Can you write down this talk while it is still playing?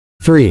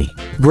3.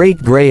 Great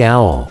Gray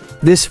Owl.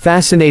 This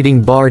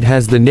fascinating bird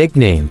has the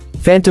nickname,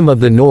 Phantom of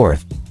the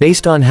North,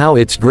 based on how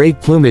its gray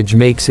plumage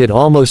makes it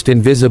almost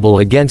invisible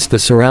against the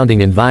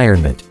surrounding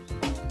environment.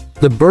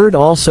 The bird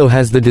also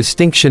has the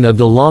distinction of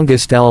the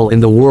longest owl in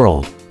the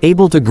world,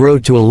 able to grow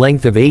to a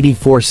length of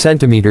 84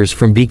 centimeters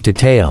from beak to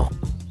tail.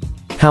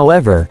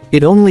 However,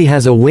 it only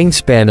has a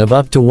wingspan of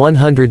up to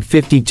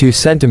 152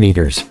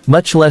 centimeters,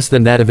 much less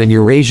than that of an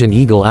Eurasian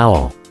eagle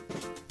owl.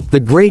 The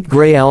great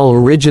gray owl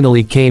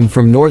originally came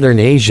from northern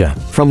Asia,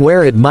 from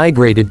where it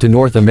migrated to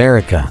North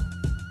America.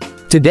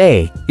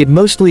 Today, it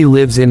mostly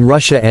lives in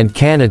Russia and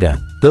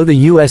Canada, though the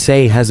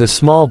USA has a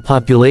small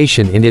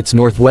population in its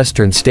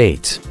northwestern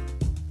states.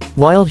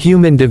 While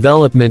human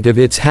development of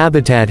its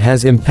habitat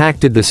has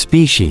impacted the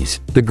species,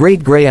 the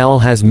great gray owl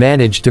has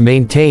managed to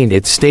maintain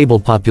its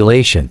stable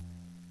population.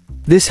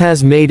 This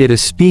has made it a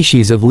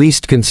species of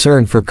least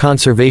concern for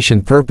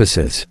conservation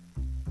purposes.